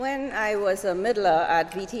When I was a middler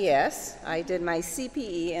at VTS, I did my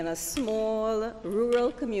CPE in a small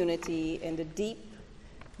rural community in the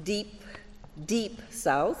deep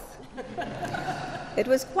South. It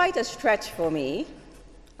was quite a stretch for me.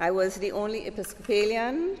 I was the only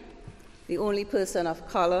Episcopalian, the only person of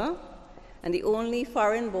color, and the only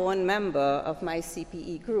foreign-born member of my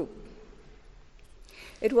CPE group.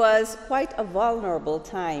 It was quite a vulnerable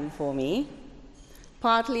time for me,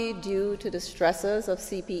 partly due to the stresses of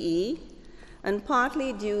CPE, and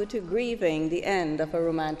partly due to grieving the end of a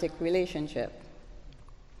romantic relationship.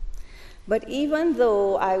 But even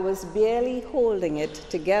though I was barely holding it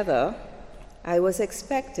together, I was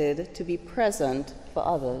expected to be present for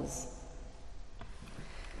others.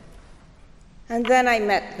 And then I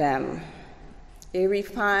met them, a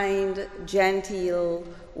refined, genteel,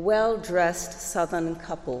 well-dressed Southern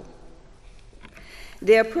couple.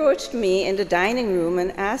 They approached me in the dining room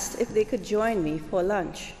and asked if they could join me for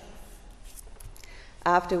lunch.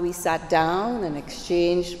 After we sat down and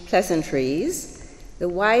exchanged pleasantries, the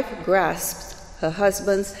wife grasped her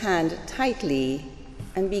husband's hand tightly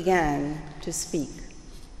and began to speak.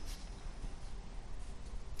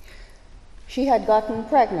 She had gotten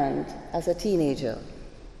pregnant as a teenager.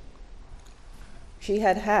 She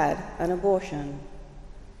had had an abortion.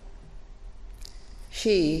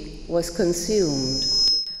 She was consumed.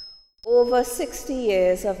 Over 60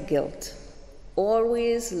 years of guilt,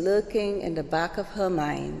 always lurking in the back of her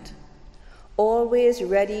mind, always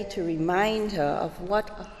ready to remind her of what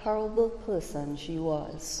a horrible person she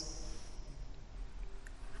was,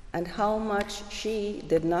 and how much she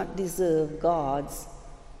did not deserve God's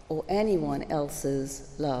or anyone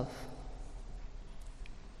else's love.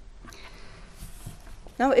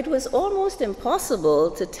 Now, it was almost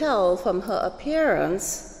impossible to tell from her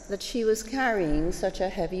appearance that she was carrying such a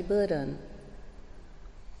heavy burden.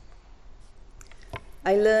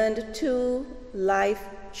 I learned 2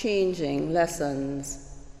 life-changing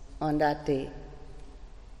lessons on that day.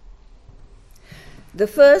 The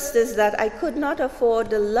first is that I could not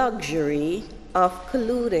afford the luxury of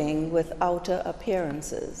colluding with outer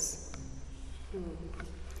appearances.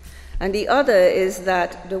 And the other is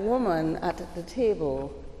that the woman at the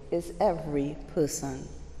table is every person.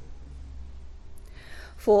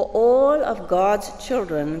 For all of God's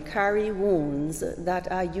children carry wounds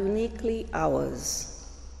that are uniquely ours,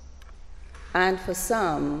 and for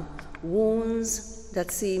some, wounds that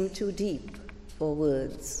seem too deep for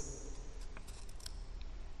words.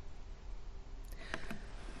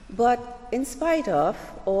 But in spite of,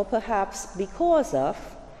 or perhaps because of,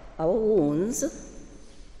 our wounds,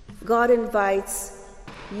 God invites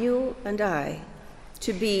you and I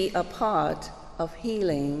to be a part of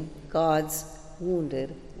healing God's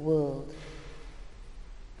wounded world.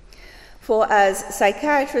 For as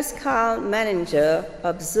psychiatrist Carl Menninger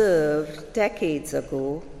observed decades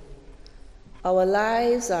ago, our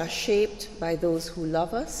lives are shaped by those who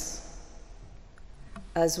love us,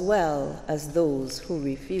 as well as those who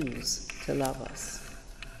refuse to love us.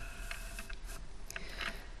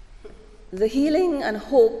 The healing and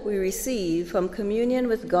hope we receive from communion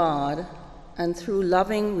with God and through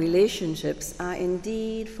loving relationships are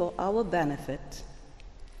indeed for our benefit,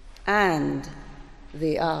 and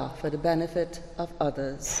they are for the benefit of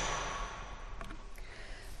others.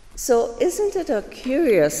 So isn't it a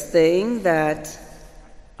curious thing that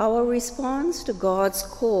our response to God's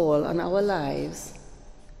call on our lives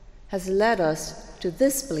has led us to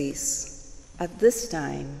this place at this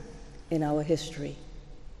time in our history?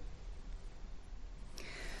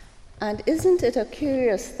 And isn't it a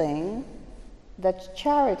curious thing that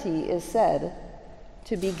charity is said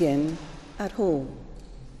to begin at home?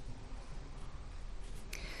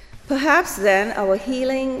 Perhaps then our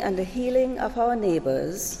healing and the healing of our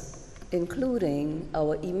neighbors, including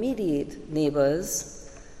our immediate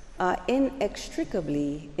neighbors, are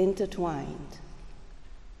inextricably intertwined.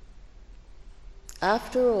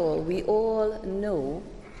 After all, we all know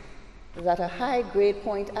that a high grade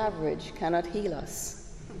point average cannot heal us,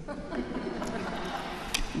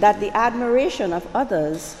 that the admiration of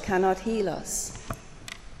others cannot heal us,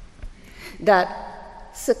 that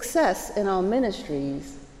success in our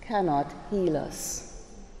ministries cannot heal us.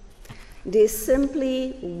 They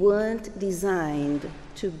simply weren't designed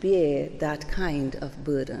to bear that kind of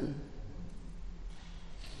burden.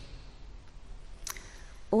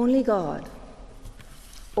 Only God,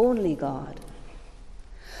 only God,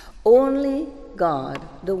 only God,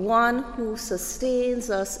 the one who sustains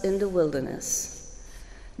us in the wilderness,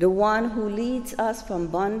 the one who leads us from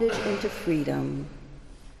bondage into freedom,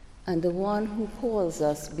 and the one who calls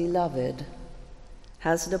us beloved,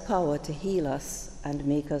 has the power to heal us and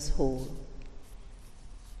make us whole.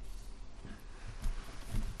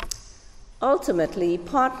 Ultimately,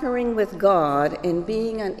 partnering with God in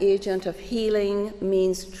being an agent of healing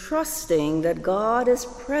means trusting that God is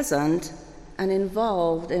present and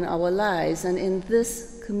involved in our lives and in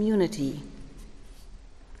this community,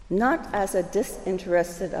 not as a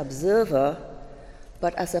disinterested observer,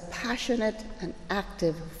 but as a passionate and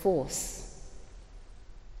active force.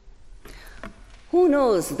 Who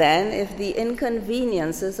knows then if the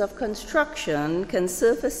inconveniences of construction can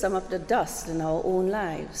surface some of the dust in our own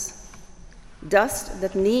lives? Dust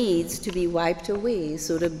that needs to be wiped away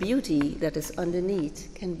so the beauty that is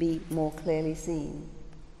underneath can be more clearly seen.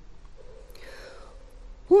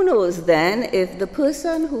 Who knows then if the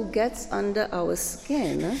person who gets under our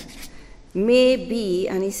skin may be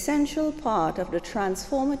an essential part of the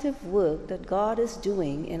transformative work that God is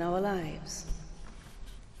doing in our lives?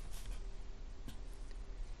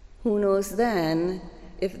 Who knows then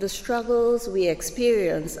if the struggles we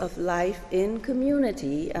experience of life in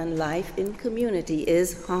community and life in community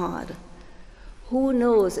is hard? Who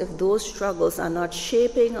knows if those struggles are not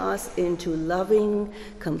shaping us into loving,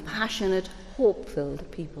 compassionate,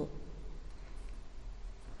 hope-filled people?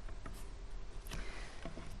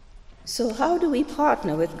 So how do we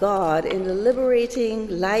partner with God in the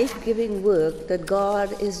liberating, life-giving work that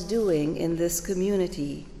God is doing in this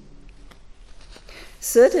community?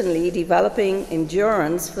 Certainly, developing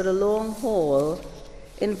endurance for the long haul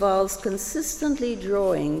involves consistently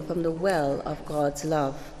drawing from the well of God's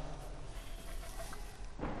love.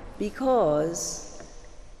 Because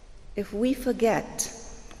if we forget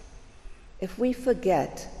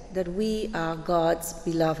that we are God's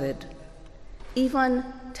beloved, even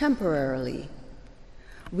temporarily,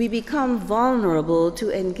 we become vulnerable to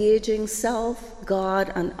engaging self,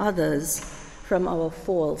 God, and others from our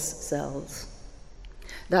false selves.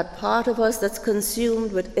 That part of us that's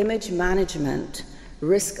consumed with image management,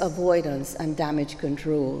 risk avoidance, and damage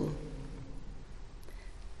control.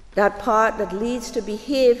 That part that leads to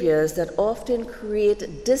behaviors that often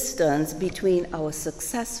create distance between our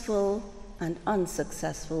successful and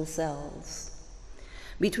unsuccessful selves,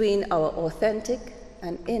 between our authentic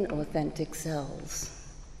and inauthentic selves,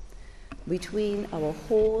 between our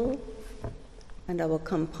whole and our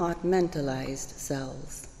compartmentalized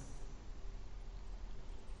selves.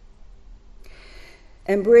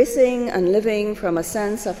 Embracing and living from a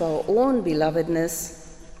sense of our own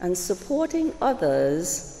belovedness and supporting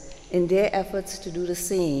others in their efforts to do the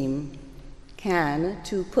same can,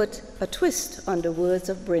 to put a twist on the words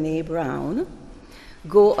of Brené Brown,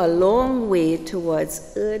 go a long way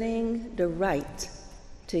towards earning the right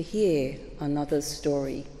to hear another's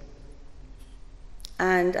story.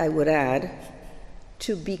 And I would add,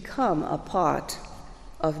 to become a part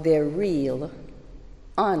of their real,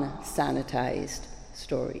 unsanitized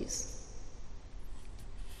stories.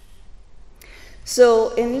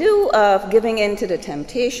 So, in lieu of giving in to the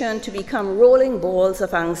temptation to become rolling balls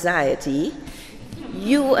of anxiety,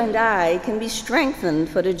 you and I can be strengthened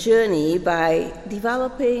for the journey by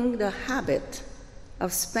developing the habit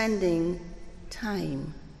of spending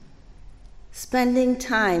time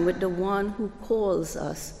with the one who calls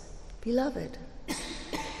us beloved.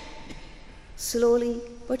 Slowly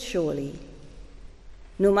but surely,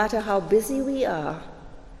 no matter how busy we are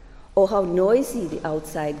or how noisy the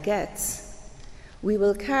outside gets, we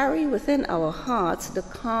will carry within our hearts the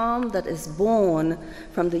calm that is born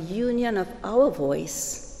from the union of our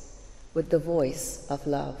voice with the voice of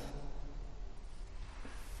love.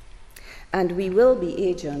 And we will be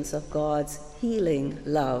agents of God's healing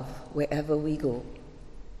love wherever we go.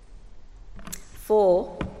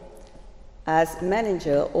 For, as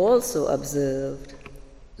Menninger also observed,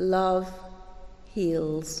 love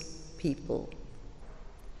heals people,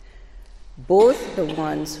 both the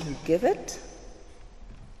ones who give it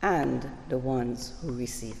and the ones who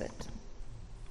receive it.